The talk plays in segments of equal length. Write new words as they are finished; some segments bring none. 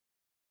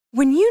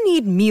When you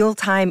need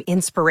mealtime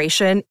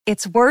inspiration,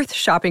 it's worth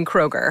shopping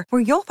Kroger,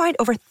 where you'll find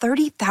over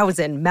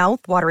 30,000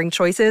 mouth-watering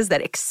choices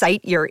that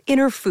excite your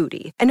inner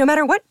foodie. And no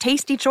matter what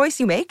tasty choice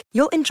you make,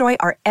 you'll enjoy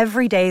our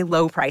everyday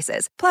low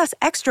prices, plus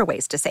extra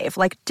ways to save,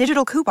 like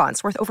digital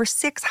coupons worth over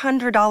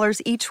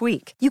 $600 each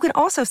week. You can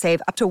also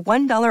save up to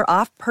 $1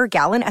 off per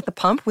gallon at the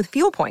pump with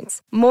fuel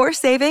points. More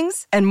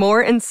savings and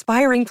more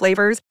inspiring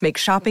flavors make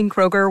shopping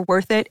Kroger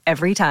worth it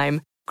every time.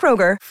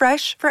 Kroger,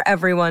 fresh for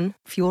everyone.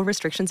 Fuel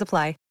restrictions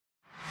apply.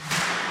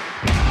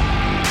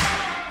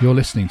 You're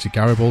listening to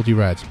Garibaldi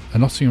Red, a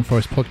Nottingham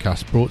Forest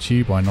podcast brought to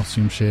you by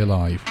Nottinghamshire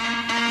Live.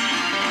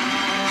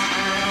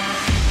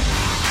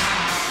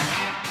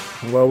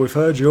 Well, we've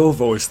heard your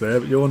voice there,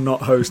 but you're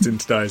not hosting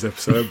today's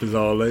episode,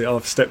 bizarrely.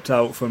 I've stepped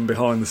out from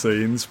behind the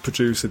scenes.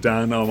 Producer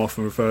Dan, I'm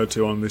often referred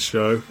to on this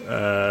show,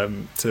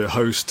 to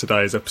host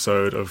today's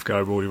episode of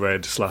Garibaldi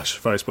Red /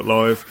 Facebook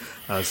Live,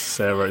 as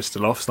Sarah is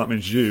still off. So that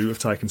means you have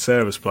taken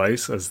Sarah's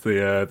place as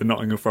the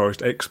Nottingham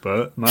Forest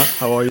expert. Matt,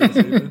 how are you this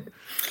evening?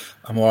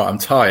 I'm all right. I'm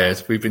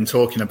tired. We've been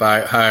talking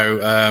about how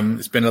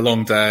it's been a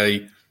long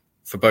day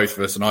for both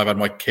of us, and I've had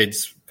my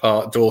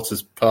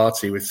daughter's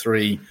party with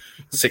 3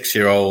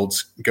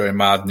 6-year-olds going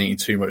mad and eating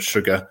too much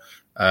sugar.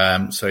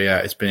 So yeah,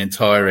 it's been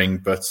tiring,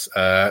 but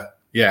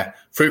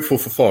fruitful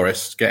for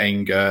Forest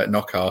getting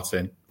Knockaert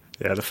in.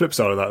 Yeah, the flip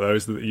side of that, though,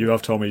 is that you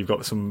have told me you've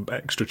got some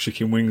extra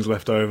chicken wings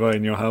left over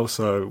in your house,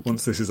 so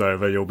once this is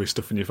over, you'll be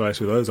stuffing your face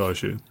with those, I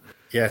assume.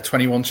 Yeah,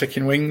 21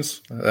 chicken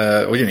wings. We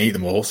didn't eat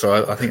them all,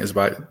 so I think there's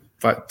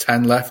about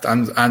 10 left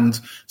and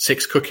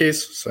 6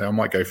 cookies, so I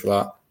might go for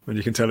that. And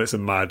you can tell it's a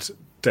mad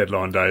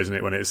deadline day, isn't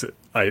it, when it's at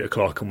 8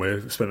 o'clock and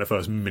we've spent the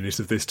first minute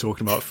of this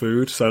talking about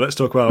food. So let's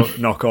talk about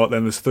Knockaert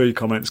then. There's 3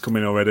 comments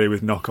coming already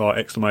with Knockaert,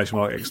 exclamation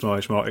mark,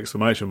 exclamation mark,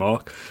 exclamation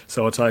mark.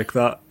 So I take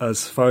that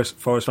as Forest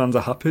fans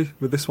are happy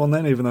with this one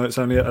then, even though it's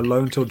only a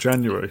loan till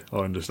January, I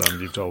understand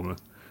you've told me.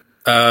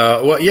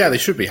 Well, yeah, they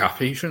should be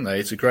happy, shouldn't they?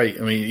 It's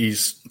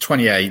he's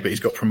 28, but he's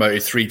got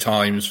promoted 3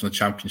 times from the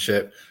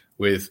Championship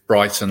with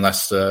Brighton,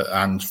 Leicester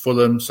and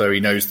Fulham. So he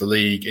knows the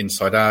league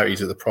inside out.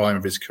 He's at the prime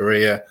of his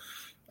career.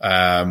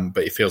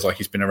 But he feels like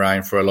he's been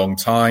around for a long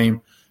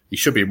time. He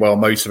should be well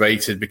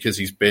motivated because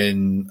he's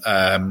been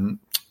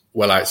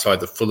well outside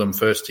the Fulham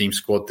first team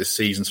squad this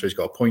season. So he's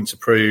got a point to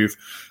prove.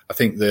 I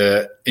think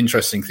the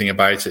interesting thing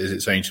about it is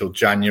it's only till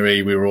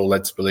January. We were all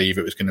led to believe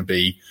it was going to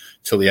be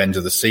till the end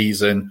of the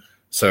season.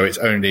 So it's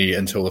only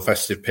until the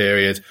festive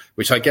period,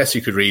 which I guess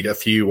you could read a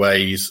few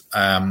ways.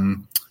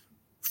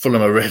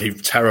 Fulham are really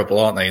terrible,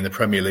 aren't they, in the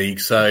Premier League?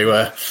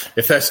 So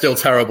if they're still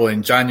terrible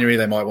in January,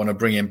 they might want to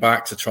bring him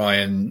back to try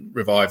and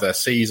revive their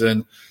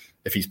season.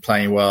 If he's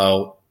playing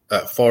well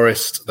at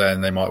Forest,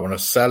 then they might want to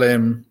sell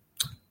him.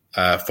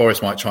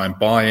 Forest might try and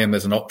buy him.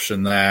 There's an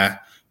option there.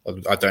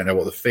 I don't know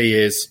what the fee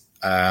is.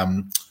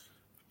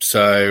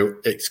 So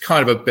it's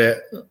kind of a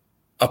bit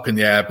up in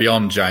the air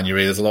beyond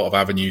January. There's a lot of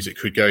avenues it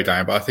could go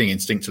down, but I think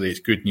instinctively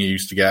it's good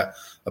news to get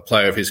a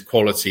player of his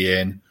quality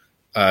in.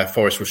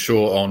 Forest was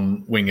short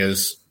on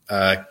wingers,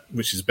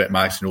 which is a bit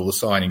nice in all the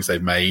signings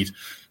they've made.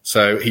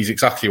 So he's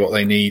exactly what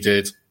they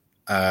needed,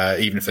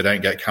 even if they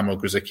don't get Kamil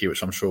Grzycki,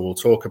 which I'm sure we'll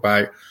talk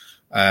about.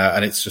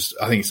 And I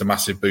think it's a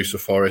massive boost for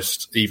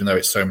Forest. Even though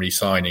it's so many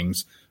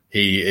signings,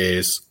 he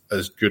is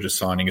as good a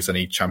signing as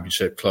any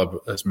Championship club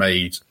has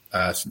made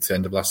since the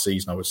end of last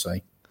season, I would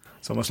say.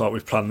 It's almost like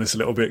we've planned this a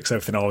little bit, because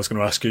everything I was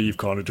going to ask you, you've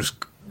kind of just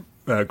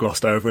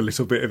glossed over a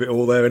little bit of it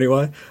all there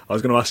anyway. I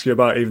was going to ask you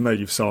about, even though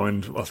you've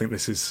signed, I think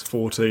this is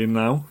 14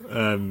 now,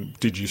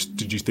 did you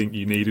think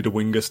you needed a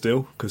winger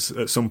still? Because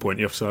at some point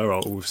you have to say, all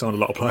right, well, we've signed a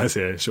lot of players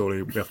here,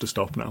 surely we have to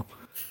stop now.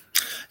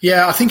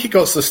 Yeah, I think it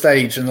got to the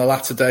stage in the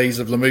latter days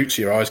of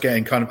Lamouchi where I was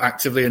getting kind of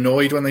actively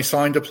annoyed when they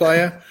signed a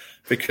player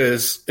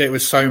because it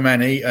was so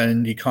many,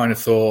 and you kind of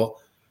thought,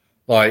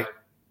 like,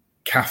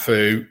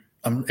 Cafu,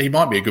 he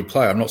might be a good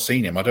player. I've not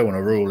seen him. I don't want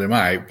to rule him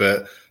out,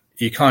 but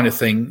you kind of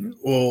think,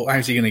 well,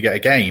 how's he going to get a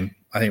game?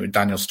 I think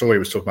Daniel Story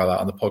was talking about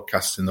that on the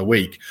podcast in the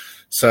week.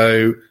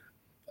 So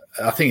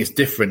I think it's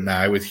different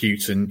now with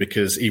Houghton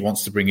because he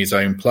wants to bring his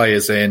own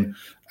players in,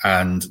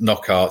 and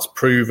Knockaert's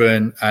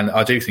proven. And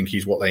I do think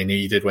he's what they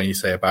needed. When you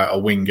say about a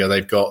winger,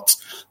 they've got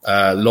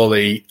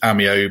Lolly,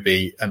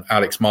 Amiobi and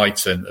Alex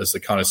Myton as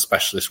the kind of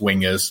specialist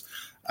wingers.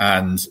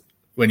 And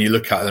when you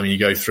look at them and you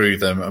go through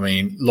them, I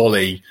mean,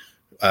 Lolly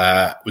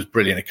was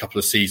brilliant a couple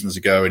of seasons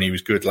ago, and he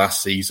was good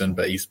last season,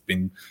 but he's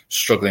been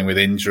struggling with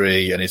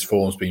injury and his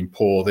form's been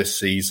poor this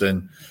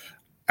season.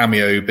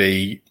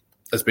 Amiobi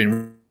has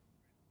been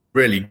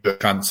really good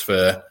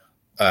transfer,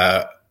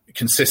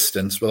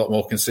 consistent, a lot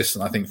more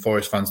consistent I think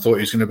Forest fans thought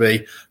he was going to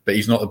be, but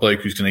he's not the bloke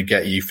who's going to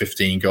get you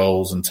 15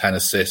 goals and 10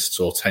 assists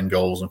or 10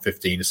 goals and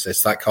 15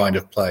 assists, that kind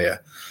of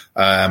player.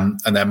 And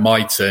then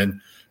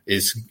Myton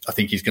I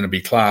think he's going to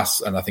be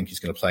class, and I think he's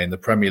going to play in the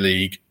Premier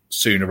League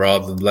sooner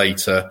rather than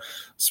later,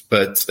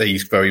 but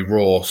he's very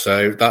raw.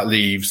 So that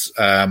leaves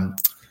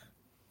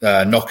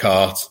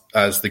Knockaert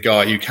as the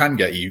guy who can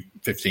get you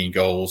 15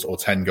 goals or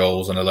 10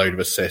 goals and a load of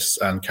assists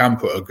and can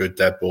put a good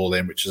dead ball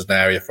in, which is an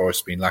area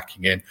Forest has been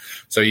lacking in.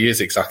 So he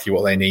is exactly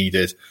what they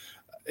needed.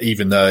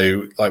 even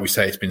though, like we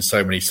say, it's been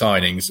so many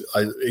signings,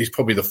 he's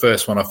probably the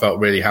first one I felt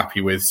really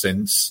happy with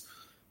since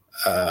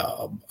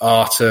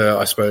Arter,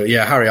 I suppose.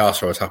 Yeah, Harry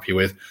Arter I was happy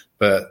with.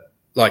 But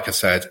like I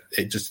said,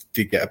 it just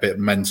did get a bit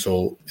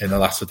mental in the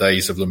latter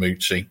days of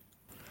Lamouchi.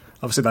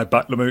 Obviously, they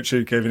backed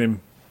Lamouchi, giving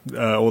him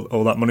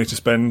all that money to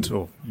spend,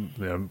 or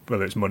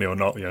whether it's money or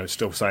not,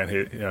 still saying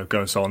here, go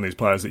and sign these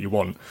players that you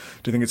want.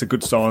 Do you think it's a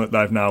good sign that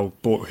they've now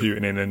brought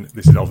Hughton in, and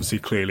this is obviously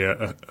clearly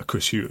a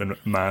Chris Hughton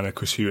man, a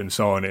Chris Hughton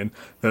signing,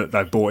 that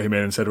they've brought him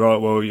in and said, right,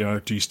 well,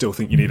 do you still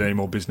think you need any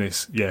more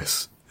business?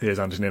 Yes, here's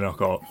Anthony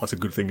Knockaert. That's a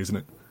good thing, isn't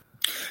it?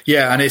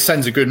 Yeah, and it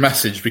sends a good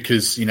message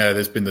because,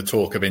 there's been the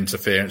talk of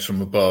interference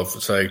from above.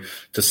 So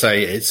to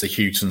say it's a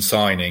Hughton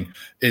signing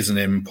is an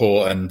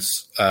important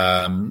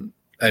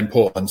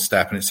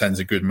step, and it sends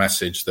a good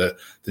message that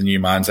the new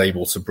man's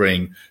able to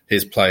bring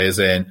his players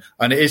in.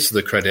 And it is to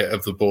the credit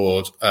of the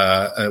board,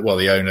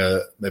 the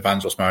owner,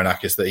 Evangelos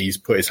Marinakis, that he's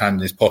put his hand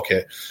in his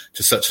pocket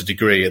to such a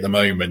degree at the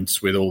moment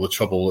with all the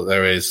trouble that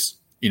there is,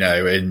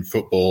 in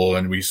football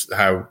and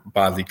how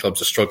badly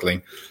clubs are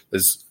struggling.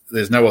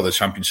 There's no other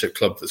championship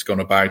club that's gone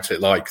about it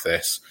like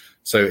this.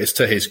 So it's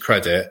to his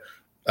credit.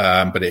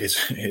 But it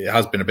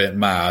has been a bit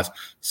mad.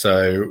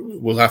 So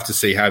we'll have to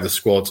see how the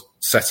squad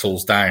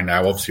settles down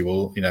now. Obviously,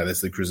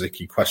 there's the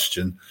Grzycki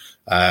question,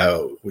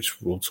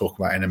 which we'll talk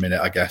about in a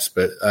minute, I guess.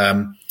 But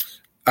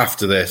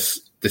after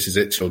this is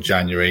it till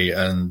January,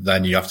 and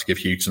then you have to give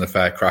Hughton a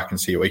fair crack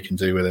and see what he can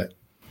do with it.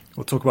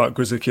 We'll talk about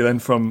Grzycki then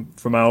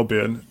from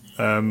Albion.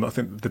 I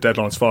think the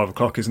deadline's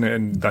 5:00, isn't it?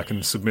 And they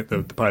can submit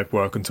the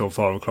paperwork until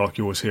 5:00.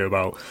 You always hear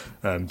about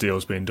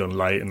deals being done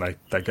late, and they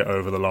get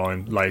over the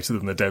line later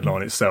than the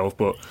deadline itself.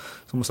 But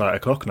it's almost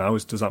 8:00 now.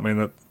 Does that mean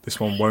that this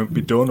one won't be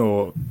done,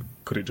 or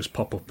could it just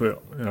pop up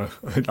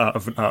out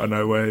of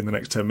nowhere in the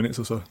next 10 minutes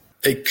or so?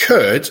 It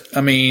could. I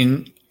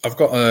mean, I've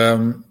got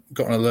an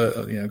alert.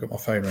 Got my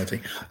phone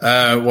ready,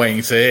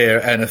 waiting to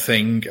hear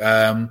anything.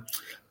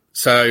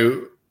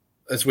 So,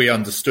 as we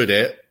understood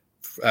it,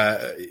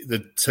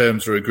 the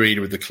terms were agreed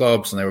with the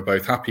clubs, and they were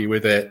both happy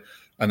with it.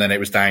 And then it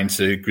was down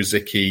to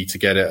Grzycki to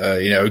get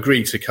it,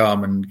 agree to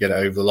come and get it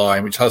over the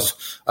line, which has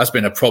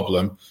been a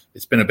problem.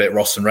 It's been a bit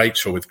Ross and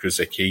Rachel with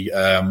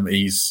Grzycki.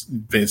 He's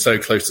been so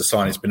close to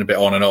signing. It's been a bit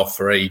on and off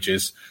for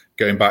ages,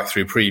 going back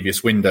through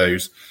previous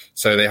windows.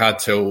 So they had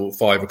till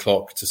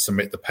 5:00 to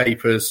submit the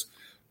papers.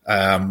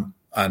 And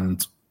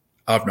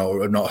I've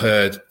not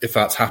heard if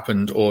that's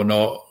happened or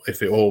not,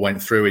 if it all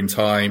went through in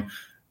time.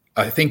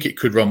 I think it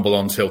could rumble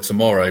on till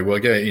tomorrow. Well,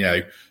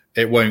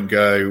 it won't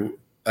go.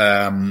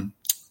 They're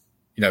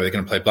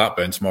going to play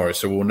Blackburn tomorrow,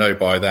 so we'll know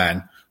by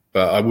then.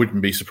 But I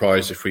wouldn't be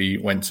surprised if we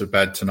went to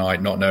bed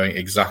tonight not knowing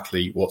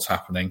exactly what's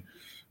happening.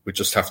 We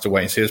just have to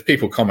wait and see. There's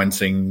people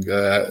commenting,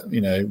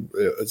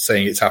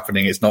 saying it's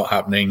happening, it's not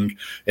happening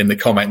in the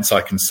comments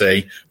I can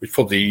see, which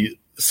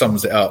probably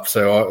sums it up.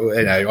 So,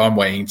 I'm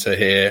waiting to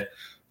hear.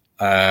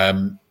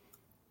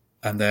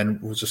 And then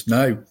we'll just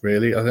know,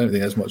 really. I don't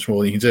think there's much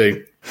more you can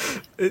do.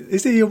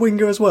 Is he a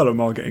winger as well, or am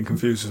I getting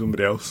confused with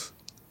somebody else?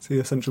 Is he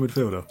a central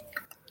midfielder?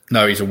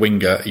 No, he's a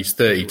winger. He's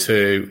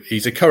 32.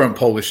 He's a current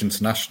Polish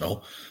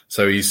international.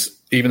 So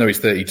even though he's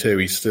 32,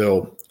 he's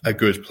still a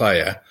good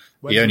player.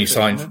 He only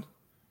signed...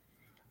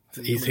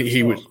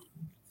 He would...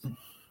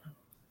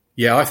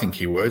 Yeah, I think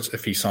he would.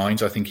 If he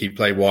signs, I think he'd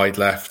play wide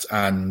left,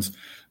 and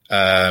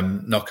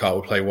Knockaert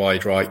would play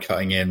wide right,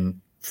 cutting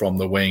in from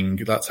the wing.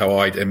 That's how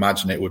I'd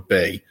imagine it would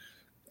be.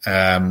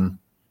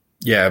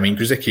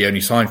 Grzycki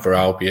only signed for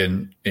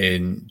Albion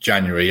in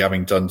January,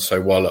 having done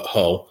so well at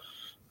Hull,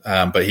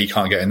 but he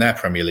can't get in their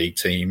Premier League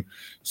team.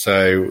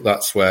 So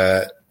that's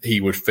where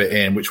he would fit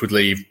in, which would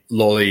leave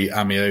Lolly,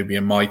 Amiobi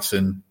and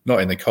Mighton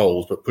not in the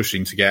cold, but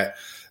pushing to get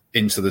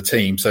into the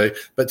team. So,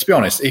 but to be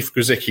honest, if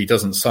Grzycki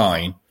doesn't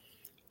sign,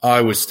 I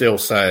would still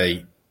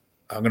say,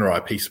 I'm going to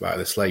write a piece about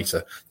this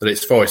later, that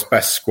it's Forest's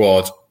best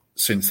squad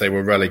since they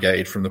were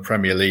relegated from the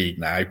Premier League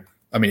now.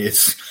 I mean,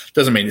 it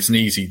doesn't mean it's an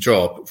easy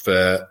job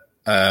for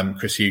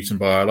Chris Hughton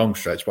by a long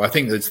stretch, but I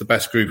think that it's the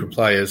best group of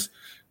players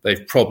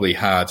they've probably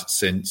had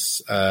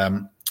since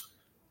the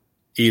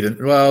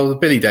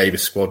Billy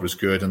Davis squad was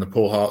good, and the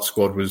Paul Hart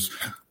squad was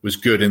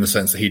good in the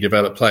sense that he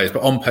developed players.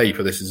 But on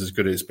paper, this is as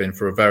good as it's been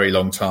for a very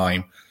long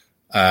time.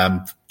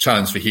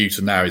 Challenge for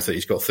Hughton now is that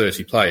he's got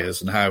 30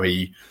 players, and how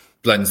he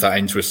blends that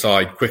into a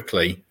side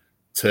quickly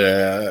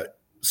to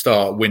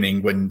start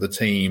winning when the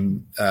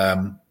team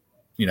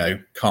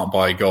can't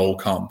buy a goal,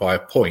 can't buy a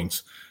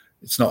point.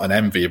 It's not an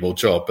enviable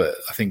job, but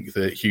I think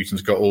that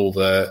Hughton's got all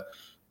the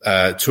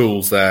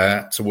tools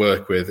there to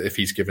work with if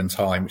he's given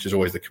time, which is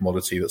always the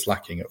commodity that's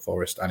lacking at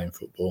Forest and in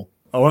football.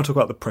 I want to talk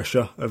about the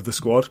pressure of the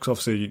squad, because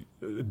obviously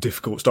a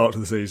difficult start to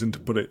the season, to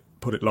put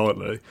it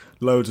lightly.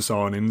 Loads of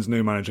signings,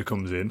 new manager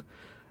comes in.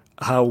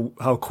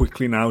 How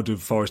quickly now do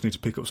Forest need to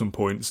pick up some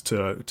points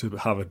to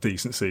have a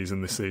decent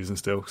season this season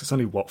still? Because it's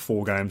only,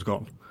 4 games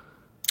gone?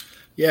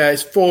 Yeah,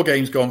 it's 4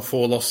 games gone,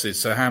 4 losses.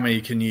 So how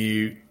many can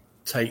you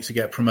take to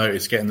get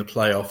promoted, to get in the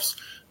playoffs?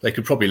 They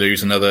could probably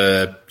lose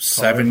another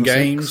 7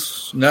 games.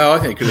 6. No, I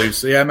think they could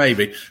lose. Yeah,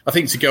 maybe. I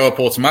think to go up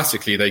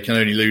automatically, they can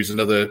only lose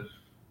another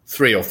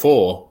 3 or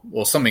 4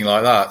 or something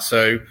like that.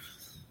 So,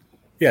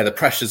 yeah, the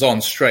pressure's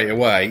on straight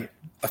away.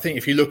 I think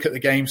if you look at the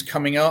games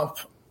coming up,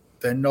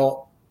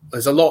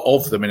 there's a lot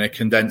of them in a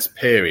condensed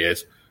period,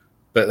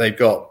 but they've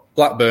got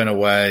Blackburn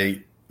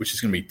away, which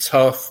is going to be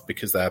tough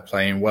because they're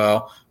playing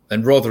well.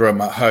 Then Rotherham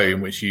at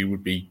home, which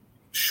you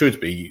should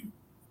be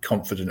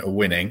confident of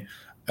winning,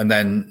 and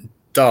then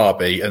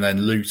Derby, and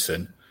then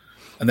Luton.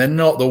 And they're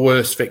not the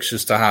worst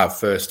fixtures to have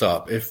first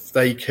up. If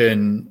they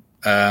can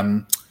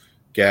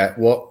get,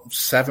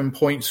 7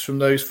 points from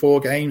those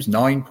 4 games,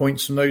 9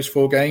 points from those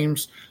 4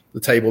 games, the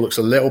table looks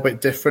a little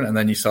bit different, and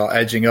then you start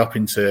edging up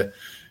into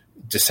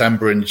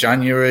December and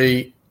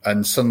January,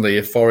 and suddenly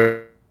if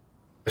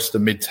Forest are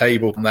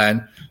mid-table,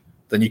 then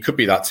you could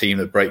be that team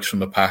that breaks from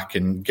the pack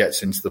and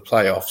gets into the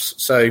playoffs.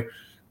 So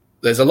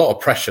there's a lot of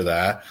pressure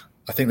there.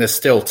 I think there's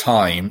still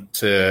time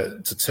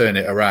to turn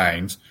it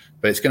around,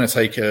 but it's going to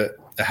take a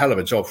hell of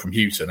a job from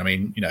Houghton. I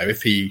mean,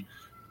 if he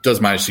does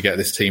manage to get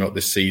this team up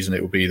this season,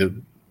 it will be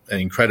an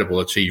incredible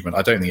achievement.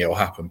 I don't think it will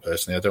happen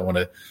personally. I don't want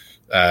to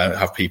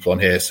have people on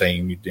here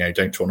saying,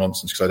 don't talk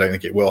nonsense, because I don't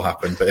think it will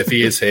happen. But if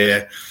he is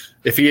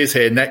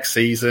here next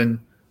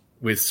season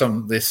with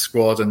this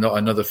squad and not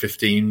another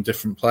 15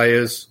 different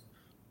players,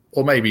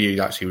 or maybe he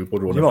actually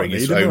would want to bring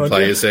his own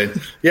players in.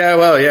 Yeah,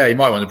 well, yeah, he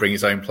might want to bring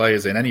his own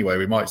players in anyway.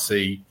 We might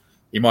see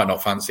he might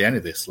not fancy any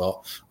of this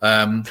lot.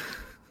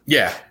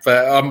 Yeah,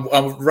 but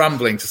I'm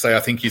rambling to say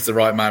I think he's the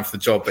right man for the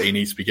job, but he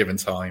needs to be given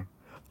time.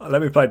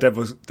 Let me play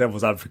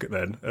devil's advocate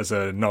then, as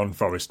a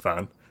non-Forest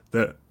fan.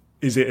 That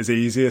is it as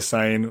easy as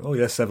saying, "Oh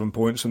yeah, 7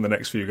 points from the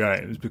next few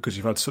games," because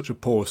you've had such a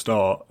poor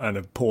start and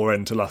a poor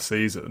end to last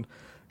season.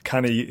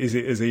 Is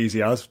it as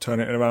easy as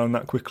turning it around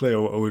that quickly,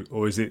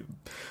 or is it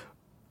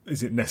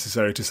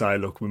necessary to say,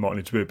 look, we might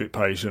need to be a bit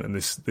patient, and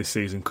this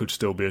season could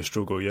still be a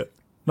struggle yet?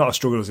 Not a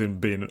struggle as in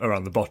being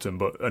around the bottom,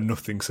 but a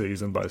nothing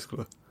season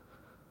basically.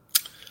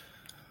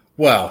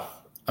 Well,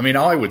 I mean,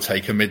 I would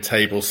take a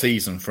mid-table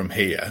season from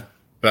here,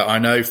 but I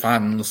know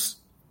fans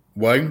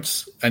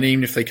won't. And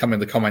even if they come in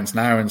the comments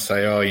now and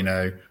say,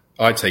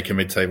 I'd take a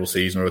mid-table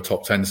season or a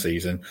top 10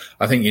 season,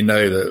 I think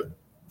that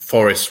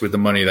Forest, with the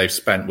money they've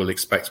spent, will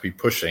expect to be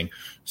pushing.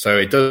 So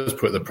it does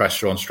put the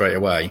pressure on straight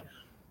away.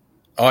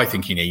 I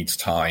think he needs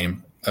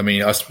time. I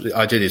mean,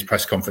 I did his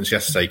press conference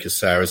yesterday because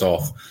Sarah's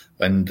off,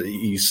 and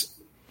he's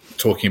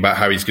talking about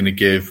how he's going to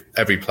give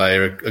every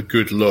player a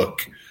good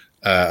look,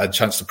 a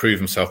chance to prove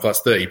himself.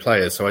 That's 30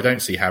 players, so I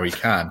don't see how he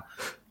can.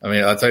 I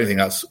mean, I don't think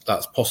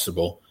that's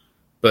possible.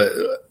 But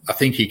I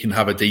think he can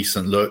have a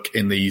decent look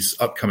in these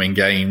upcoming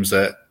games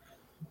at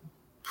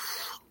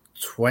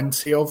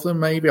 20 of them,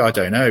 maybe. I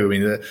don't know. I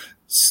mean,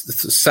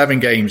 7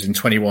 games in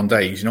 21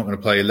 days, you're not going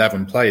to play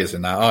 11 players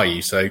in that, are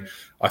you? So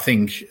I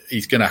think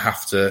he's going to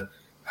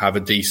have a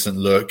decent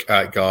look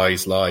at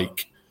guys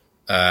like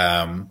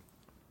in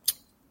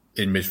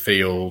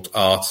midfield,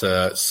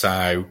 Arter,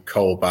 Sow,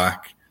 Colback,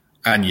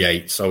 and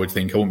Yates. I would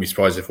think. I wouldn't be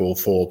surprised if all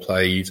 4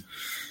 played.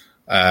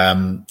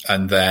 And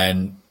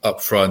then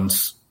up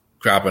front,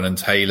 Grabban and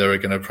Taylor are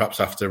going to perhaps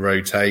have to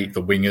rotate.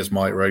 The wingers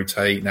might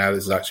rotate. Now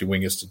there's actually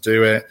wingers to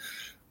do it.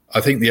 I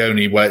think the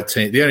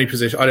only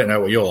position, I don't know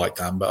what you're like,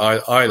 Dan,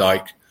 but I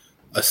like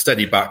a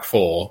steady back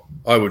 4.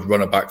 I would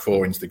run a back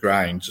 4 into the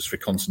ground just for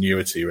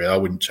continuity, really. I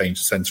wouldn't change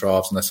the centre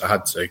halves unless I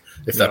had to,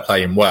 if they're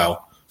playing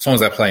well. As long as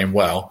they're playing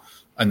well,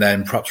 and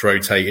then perhaps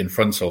rotate in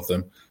front of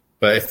them.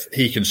 But if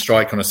he can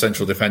strike on a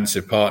central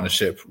defensive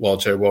partnership while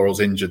Joe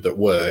Worrell's injured that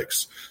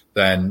works,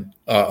 then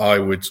I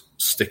would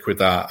stick with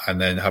that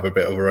and then have a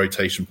bit of a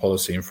rotation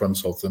policy in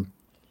front of them.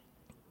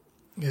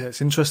 Yeah,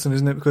 it's interesting,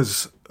 isn't it?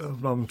 Because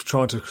I'm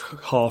trying to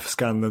half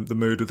scan the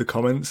mood of the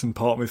comments, and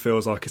part of me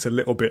feels like it's a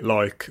little bit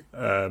like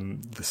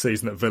the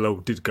season that Villa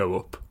did go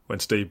up when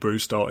Steve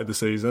Bruce started the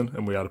season,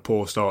 and we had a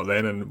poor start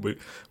then, and we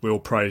all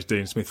praised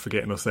Dean Smith for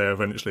getting us there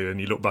eventually,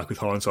 and you look back with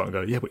hindsight and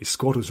go, yeah, but his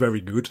squad was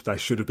very good. They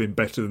should have been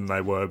better than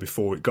they were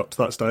before it got to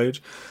that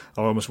stage.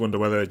 I almost wonder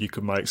whether you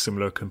could make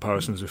similar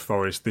comparisons with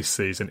Forest this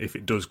season if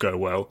it does go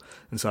well,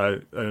 and so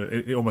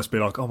it almost be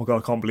like, oh my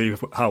God, I can't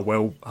believe how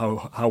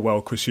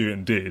well Chris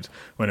Hughton did,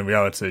 when in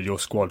reality your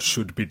squad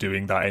should be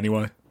doing that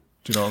anyway.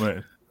 Do you know what I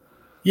mean?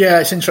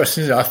 Yeah, it's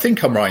interesting, isn't it? I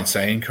think I'm right in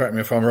saying, correct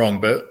me if I'm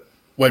wrong, but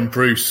when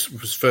Bruce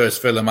was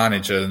first Villa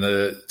manager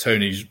and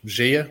Tony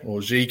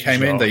G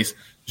came in, they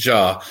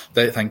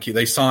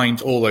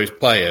signed all those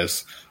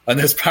players. And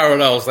there's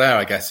parallels there,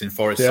 I guess, in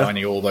Forest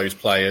signing all those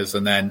players,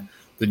 and then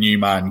the new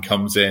man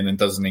comes in and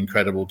does an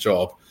incredible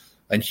job.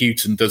 And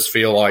Houghton does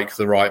feel like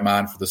the right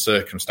man for the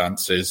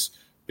circumstances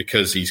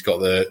because he's got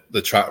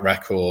the track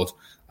record.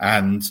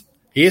 And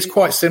he is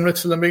quite similar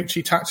to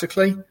Lamouchi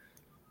tactically,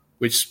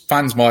 which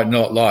fans might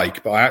not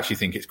like, but I actually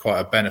think it's quite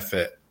a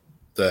benefit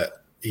that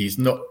he's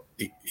not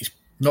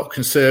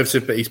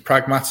conservative, but he's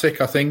pragmatic.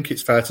 I think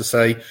it's fair to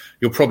say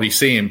you'll probably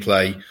see him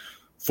play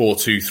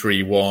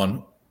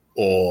 4-2-3-1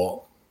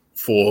 or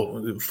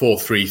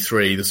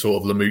 4-3-3, the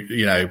sort of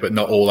Lamouchi, but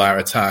not all out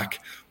attack,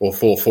 or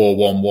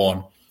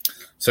 4-4-1-1.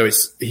 So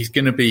he's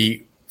going to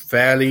be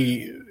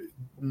fairly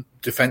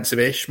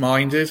defensive-ish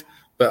minded,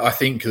 But I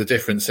think the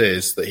difference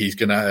is that he's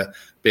going to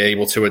be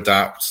able to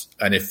adapt,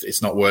 and if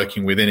it's not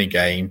working within a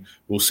game,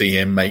 we'll see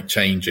him make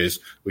changes,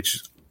 which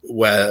is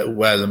where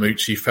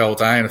Lamouchi fell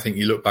down. I think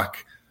you look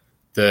back,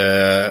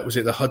 was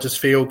it the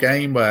Huddersfield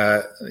game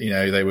where,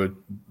 they were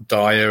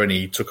dire and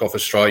he took off a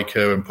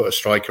striker and put a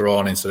striker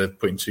on instead of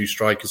putting two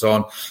strikers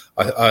on.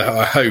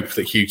 I hope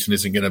that Houghton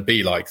isn't going to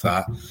be like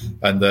that,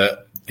 and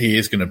that he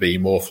is going to be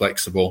more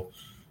flexible.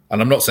 And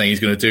I'm not saying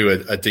he's going to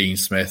do a Dean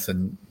Smith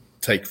and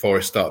take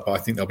Forest up, but I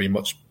think they'll be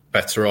much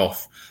better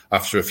off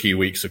after a few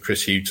weeks of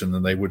Chris Hughton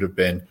than they would have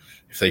been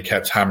if they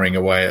kept hammering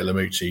away at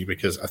Lamouchi,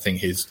 because I think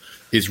his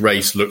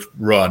race looked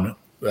run,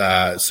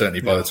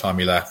 certainly by the time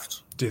he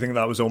left. Do you think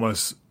that was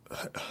almost...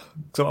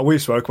 So we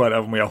spoke about it,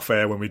 haven't we, off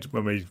air, when we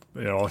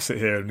I sit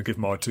here and give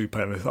my 2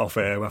 pence off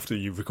air after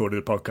you've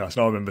recorded the podcast.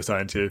 And I remember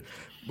saying to you,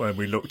 when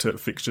we looked at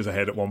fixtures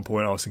ahead at one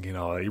point, I was thinking,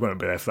 he won't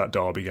be there for that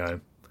Derby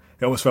game.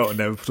 It almost felt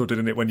inevitable,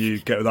 didn't it, when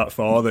you get that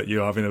far, that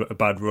you're having a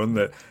bad run,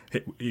 that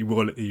he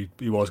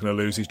was going to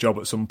lose his job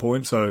at some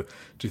point. So do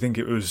you think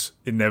it was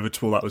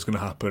inevitable that was going to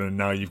happen, and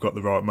now you've got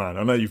the right man?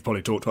 I know you've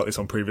probably talked about this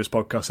on previous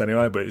podcasts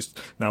anyway, but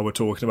now we're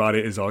talking about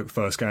it. It's like the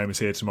first game is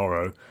here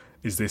tomorrow.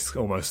 Is this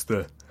almost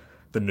the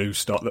new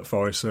start that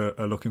Forest are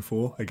looking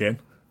for again?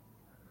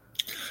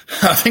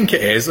 I think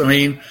it is. I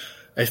mean,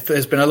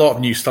 there's been a lot of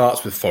new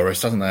starts with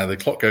Forest, hasn't there? The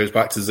clock goes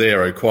back to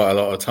zero quite a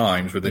lot of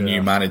times with the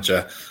new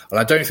manager. And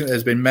I don't think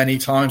there's been many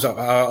times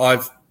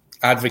I've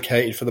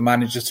advocated for the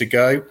manager to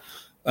go.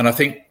 And I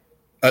think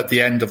at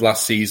the end of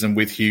last season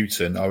with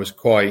Houghton, I was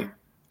quite,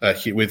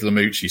 with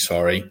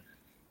Lamouchi,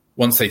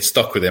 once they'd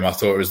stuck with him, I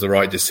thought it was the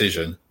right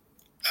decision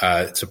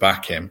to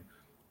back him.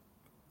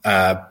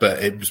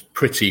 But it was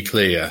pretty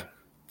clear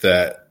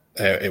that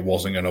it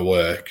wasn't going to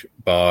work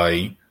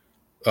by...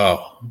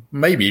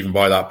 maybe even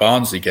by that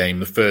Barnsley game,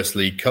 the first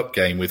League Cup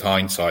game with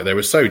hindsight. They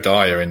were so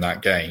dire in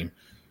that game.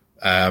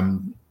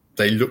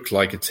 They looked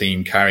like a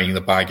team carrying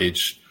the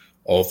baggage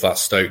of that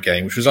Stoke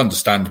game, which was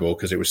understandable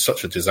because it was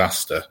such a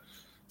disaster.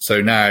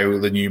 So now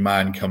the new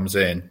man comes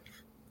in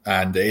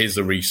and it is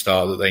the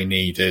restart that they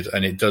needed,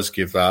 and it does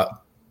give that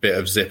bit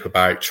of zip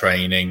about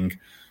training.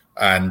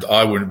 And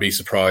I wouldn't be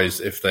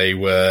surprised if they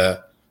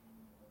were...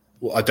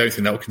 Well, I don't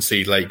think they'll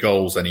concede late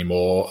goals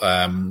anymore.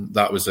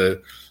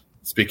 It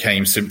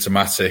became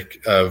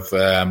symptomatic of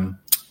that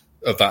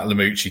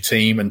Lamouchi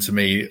team. And to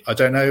me, I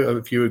don't know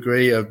if you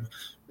agree,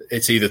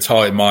 it's either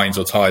tired minds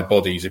or tired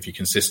bodies if you're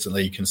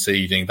consistently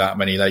conceding that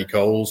many late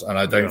goals. And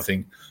I don't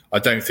think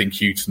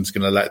Houghton's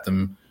going to let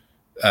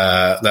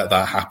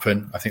that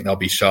happen. I think they'll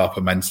be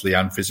sharper mentally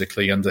and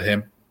physically under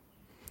him.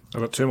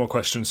 I've got 2 more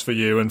questions for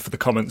you and for the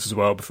comments as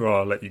well before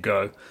I let you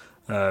go.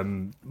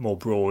 More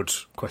broad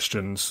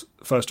questions.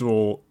 First of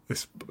all,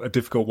 it's a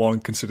difficult one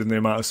considering the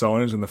amount of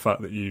signings and the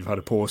fact that you've had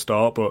a poor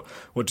start, but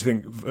what do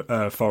you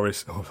think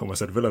Forest... I almost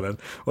said Villa then.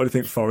 What do you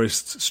think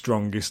Forest's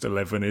strongest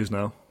 11 is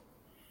now?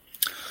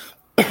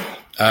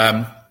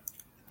 I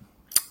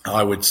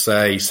would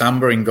say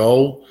Samba in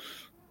goal,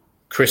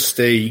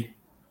 Christie,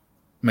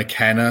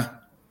 McKenna,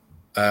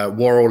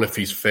 Worrell if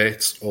he's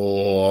fit,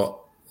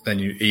 or then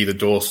either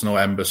Dawson or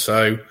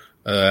Embassou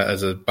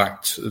as a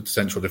back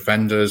central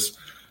defenders.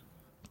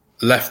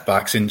 Left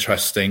back's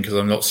interesting because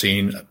I'm not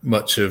seeing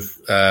much of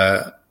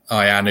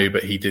Ayanu,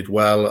 but he did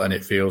well, and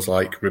it feels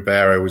like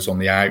Ribeiro was on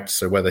the out.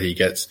 So whether he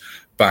gets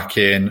back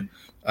in,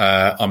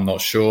 I'm not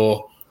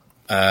sure.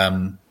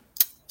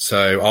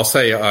 So I'll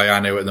say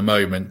Ayanu at the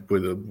moment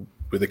with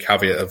the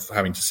caveat of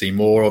having to see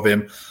more of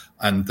him,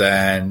 and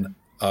then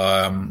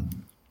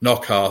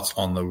Knockaert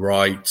on the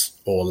right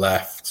or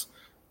left,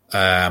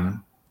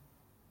 Joe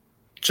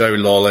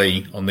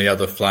Lolly on the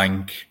other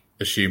flank,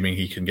 assuming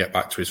he can get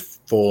back to his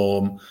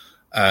form.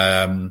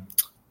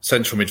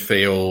 Central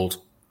midfield,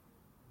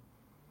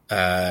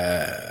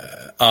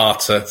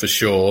 Arter for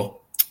sure,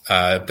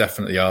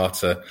 definitely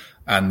Arter.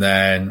 And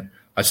then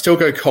I'd still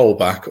go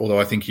Colback, although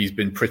I think he's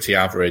been pretty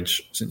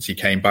average since he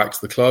came back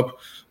to the club.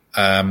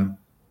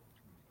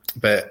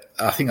 But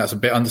I think that's a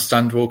bit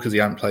understandable because he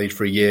hadn't played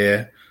for a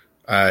year.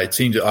 It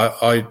seemed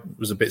I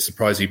was a bit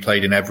surprised he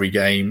played in every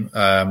game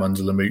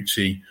under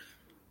Lamouchi.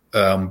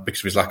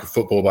 Because of his lack of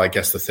football, but I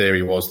guess the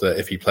theory was that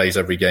if he plays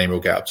every game, he'll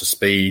get up to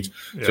speed.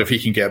 Yeah. So if he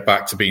can get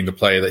back to being the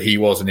player that he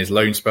was in his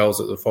loan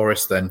spells at the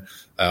Forest, then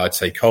I'd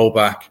say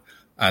Colback.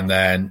 And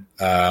then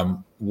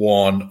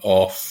one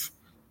off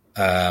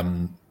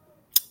Graben,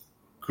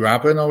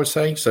 I would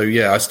say. So,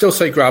 yeah, I still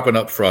say Graben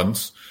up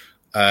front,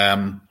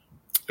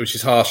 which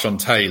is harsh on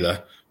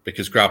Taylor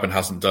because Graben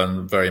hasn't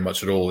done very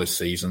much at all this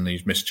season.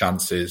 He's missed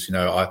chances. He'd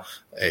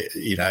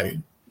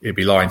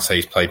be lying to say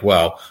he's played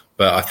well,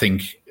 but I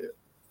think...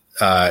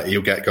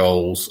 he'll get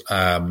goals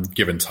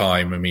given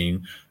time. I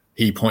mean,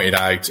 he pointed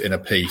out in a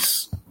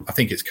piece, I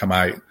think it's come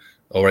out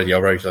already. I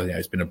wrote,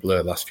 it's been a blur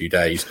the last few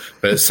days,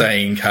 but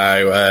saying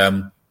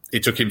how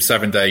it took him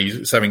 7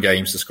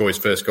 games to score his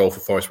first goal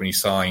for Forest when he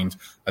signed,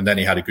 and then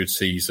he had a good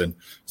season.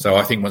 So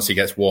I think once he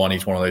gets one,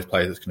 he's one of those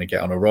players that's going to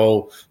get on a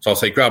roll. So I'll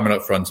say Graben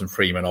up front and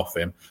Freeman off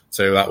him.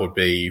 So that would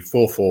be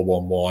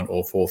 4-4-1-1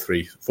 or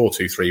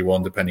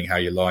 4-2-3-1, depending how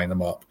you line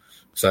them up.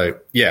 So,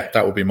 yeah,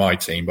 that would be my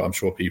team, but I'm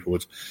sure people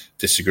would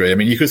disagree. I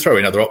mean, you could throw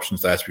in other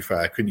options there, to be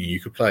fair, couldn't you? You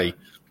could play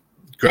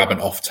Grabban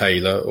off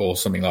Taylor or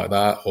something like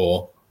that,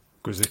 or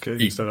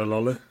Grzycki instead of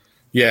Lolly.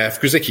 Yeah,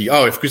 if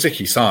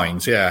Grzycki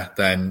signs,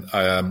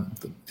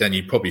 then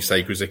you'd probably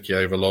say Grzycki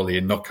over Lolly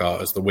and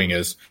Knockaert as the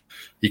wingers.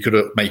 You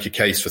could make a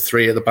case for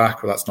 3 at the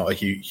back, but that's not a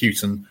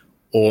Houghton,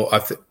 or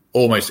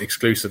almost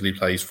exclusively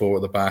plays 4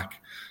 at the back.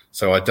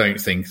 So I don't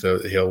think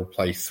that he'll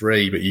play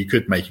 3, but you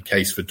could make a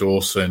case for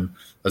Dawson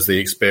as the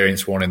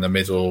experienced one in the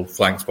middle,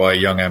 flanked by a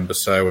young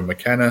Embasseau and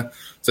McKenna.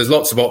 So there's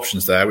lots of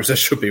options there, which there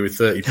should be with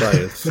 30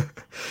 players.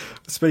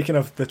 Speaking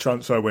of the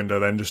transfer window,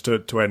 then, just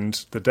to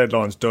end, the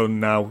deadline's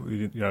done now.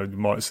 You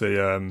might see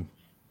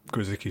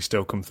Grzycki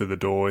still come through the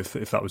door if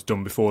that was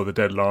done before the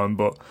deadline,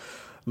 but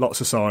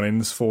lots of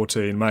signings,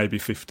 14, maybe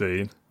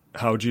 15.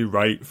 How do you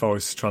rate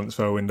Forest's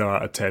transfer window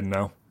out of 10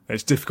 now?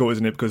 It's difficult,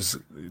 isn't it, because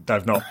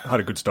they've not had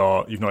a good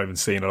start. You've not even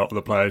seen a lot of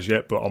the players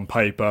yet, but on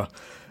paper,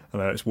 I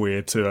know it's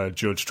weird to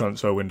judge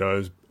transfer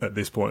windows at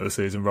this point of the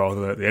season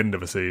rather than at the end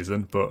of a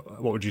season, but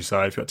what would you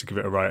say if you had to give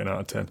it a rating out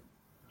of 10?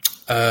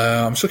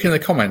 I'm just looking in the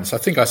comments. I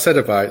think I said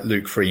about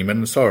Luke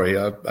Freeman, sorry,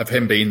 of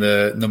him being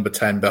the number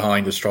 10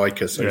 behind a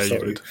striker. So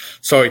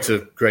sorry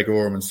to Greg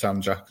Oram and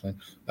Tom Jackson,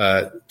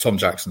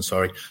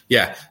 sorry.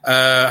 Yeah,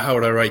 how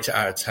would I rate it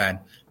out of 10?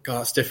 God,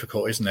 that's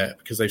difficult, isn't it?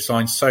 Because they've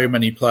signed so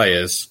many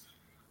players.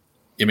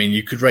 I mean,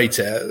 you could rate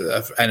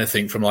it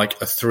anything from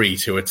like a 3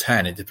 to a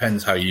 10. It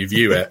depends how you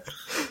view it.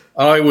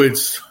 I would...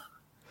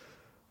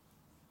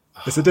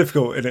 It's a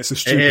difficult and it's a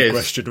stupid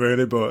question,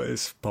 really, but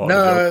it's part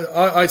of it.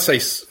 I'd say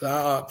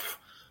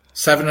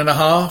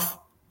 7.5.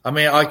 I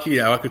mean, I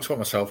could talk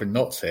myself in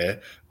knots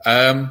here.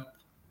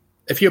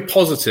 If you're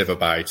positive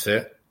about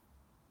it,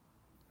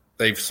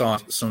 they've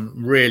signed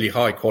some really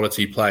high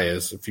quality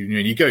players. If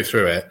you go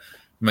through it,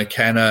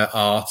 McKenna,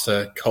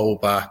 Arter,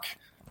 Colback,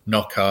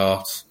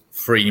 Knockaert,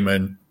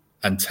 Freeman,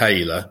 and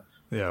Taylor,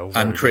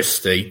 and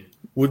Christie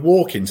would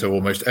walk into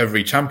almost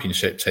every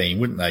championship team,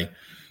 wouldn't they?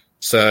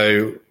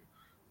 So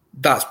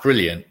that's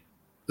brilliant.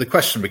 The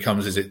question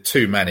becomes, is it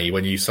too many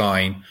when you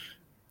sign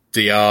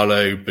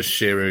Diallo,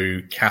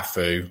 Bashiru,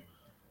 Cafu,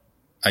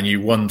 and you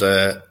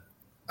wonder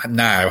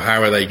now,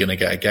 how are they going to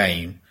get a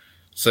game?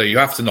 So you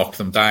have to knock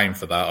them down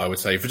for that, I would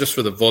say,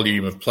 for the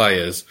volume of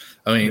players.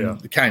 I mean,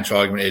 the counter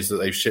argument is that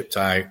they've shipped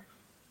out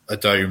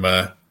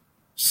Adoma,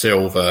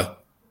 Silva,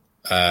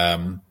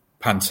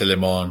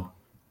 Pantilimon,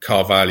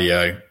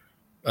 Carvalho,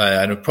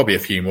 and probably a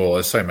few more.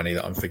 There's so many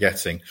that I'm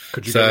forgetting.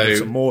 Could you get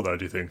some more, though,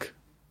 do you think?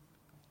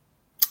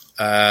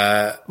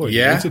 You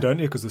need to, don't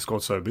you, because the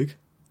squad's so big?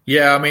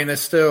 Yeah, I mean,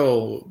 there's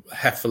still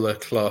Hefele,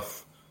 Clough,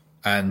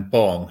 and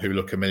Bong, who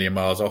look a million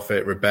miles off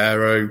it.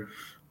 Ribeiro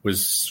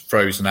was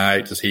frozen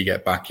out. Does he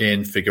get back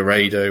in?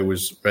 Figueiredo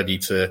was ready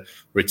to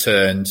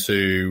return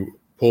to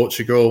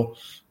Portugal.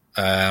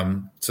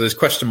 So there's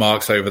question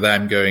marks over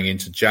them going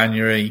into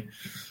January.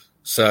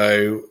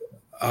 So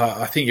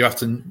I think you have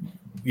to,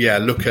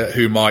 look at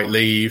who might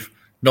leave,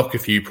 knock a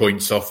few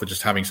points off for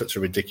just having such a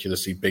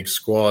ridiculously big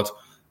squad.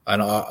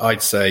 And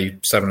I'd say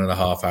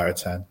 7.5 out of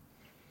 10.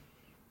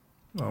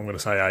 I'm going to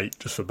say 8,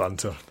 just for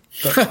banter.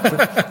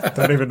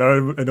 Don't even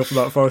know enough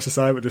about Forest to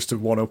say, but just to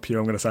one-up you,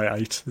 I'm going to say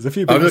 8. There's a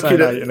few people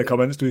saying 8 in the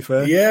comments, to be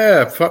fair.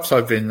 Yeah, perhaps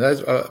I've been...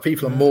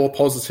 people are more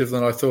positive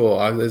than I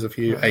thought. There's a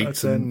few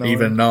 8s and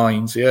even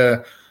 9s,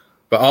 yeah.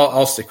 But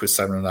I'll stick with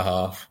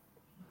 7.5.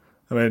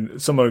 I mean,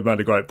 someone made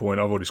a great point.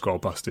 I've already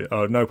scrolled past it.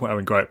 No point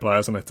having great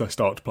players unless they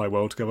start to play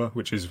well together,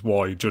 which is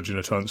why judging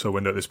a transfer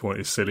window at this point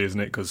is silly, isn't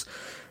it? Because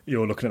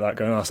you're looking at that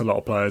going, that's a lot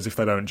of players. If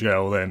they don't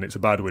gel, then it's a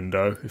bad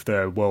window. If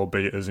they're world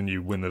beaters and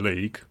you win the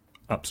league,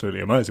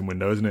 absolutely amazing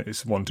window, isn't it?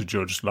 It's one to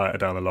judge later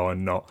down the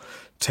line, not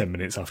 10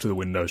 minutes after the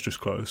window's just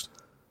closed.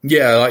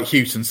 Yeah, like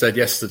Houghton said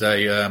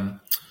yesterday,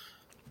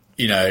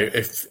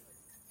 if...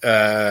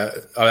 I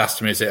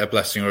asked him, is it a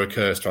blessing or a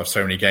curse to have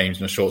so many games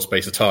in a short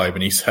space of time?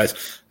 And he said,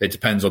 it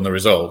depends on the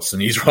results. And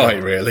he's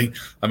right, really.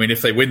 I mean,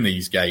 if they win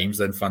these games,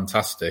 then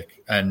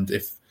fantastic. And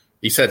if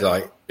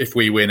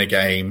we win a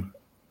game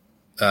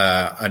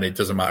and it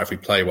doesn't matter if we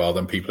play well,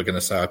 then people are going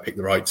to say I picked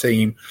the right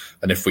team.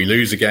 And if we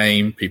lose a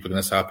game, people are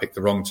going to say I picked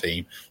the wrong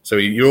team. So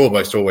you're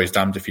almost always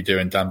damned if you do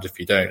and damned if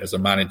you don't as a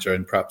manager.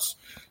 And perhaps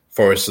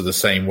Forest are the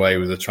same way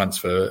with the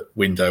transfer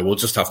window. We'll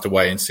just have to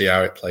wait and see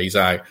how it plays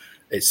out.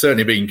 It's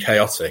certainly been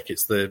chaotic.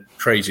 It's the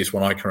craziest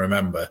one I can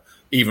remember,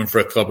 even for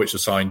a club which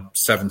has signed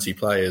 70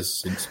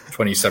 players since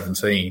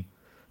 2017.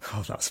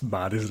 Oh, that's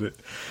mad, isn't it?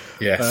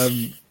 Yes.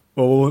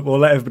 We'll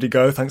let everybody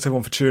go. Thanks,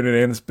 everyone, for tuning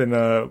in. It's been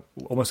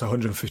almost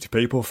 150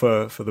 people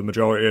for the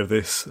majority of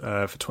this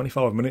for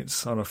 25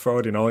 minutes on a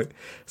Friday night.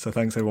 So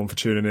thanks, everyone, for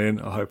tuning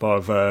in. I hope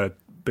I've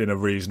been a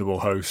reasonable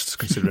host,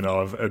 considering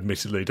I've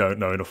admittedly don't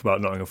know enough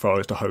about Nottingham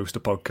Forest to host a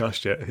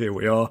podcast yet. Here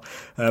we are.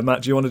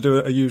 Matt, do you want to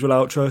do a usual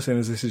outro, seeing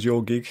as this is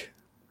your gig?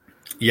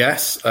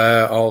 Yes,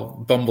 I'll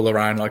bumble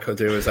around like I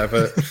do as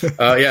ever.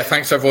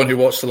 Thanks to everyone who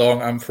watched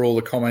along and for all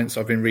the comments.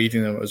 I've been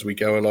reading them as we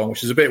go along,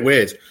 which is a bit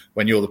weird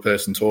when you're the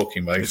person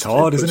talking most. It's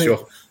hard, isn't it?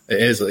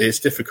 It is. It's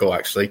difficult,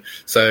 actually.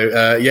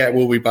 So,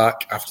 we'll be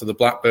back after the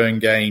Blackburn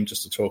game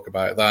just to talk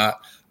about that.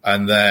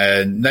 And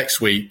then next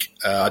week,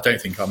 I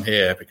don't think I'm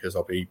here because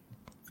I'll be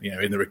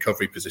in the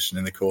recovery position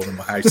in the corner of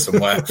my house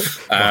somewhere.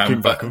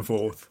 back and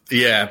forth.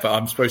 Yeah, but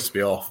I'm supposed to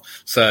be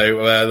off.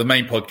 So the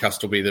main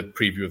podcast will be the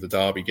preview of the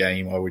Derby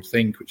game, I would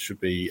think, which should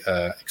be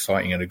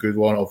exciting and a good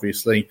one,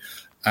 obviously.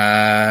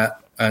 I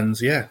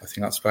think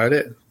that's about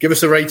it. Give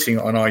us a rating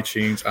on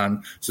iTunes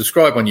and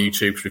subscribe on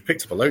YouTube because we've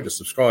picked up a load of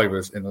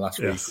subscribers in the last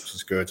week, which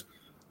is good.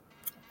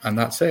 And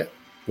that's it.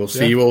 We'll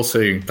see you all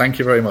soon. Thank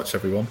you very much,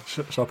 everyone.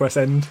 Shall I press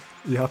end?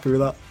 Are you happy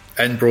with that?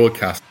 End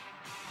broadcast.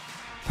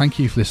 Thank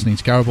you for listening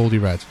to Garibaldi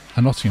Red,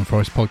 a Nottingham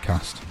Forest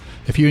podcast.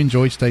 If you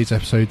enjoyed today's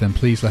episode, then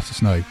please let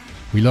us know.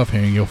 We love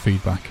hearing your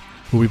feedback.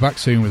 We'll be back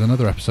soon with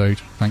another episode.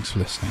 Thanks for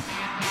listening.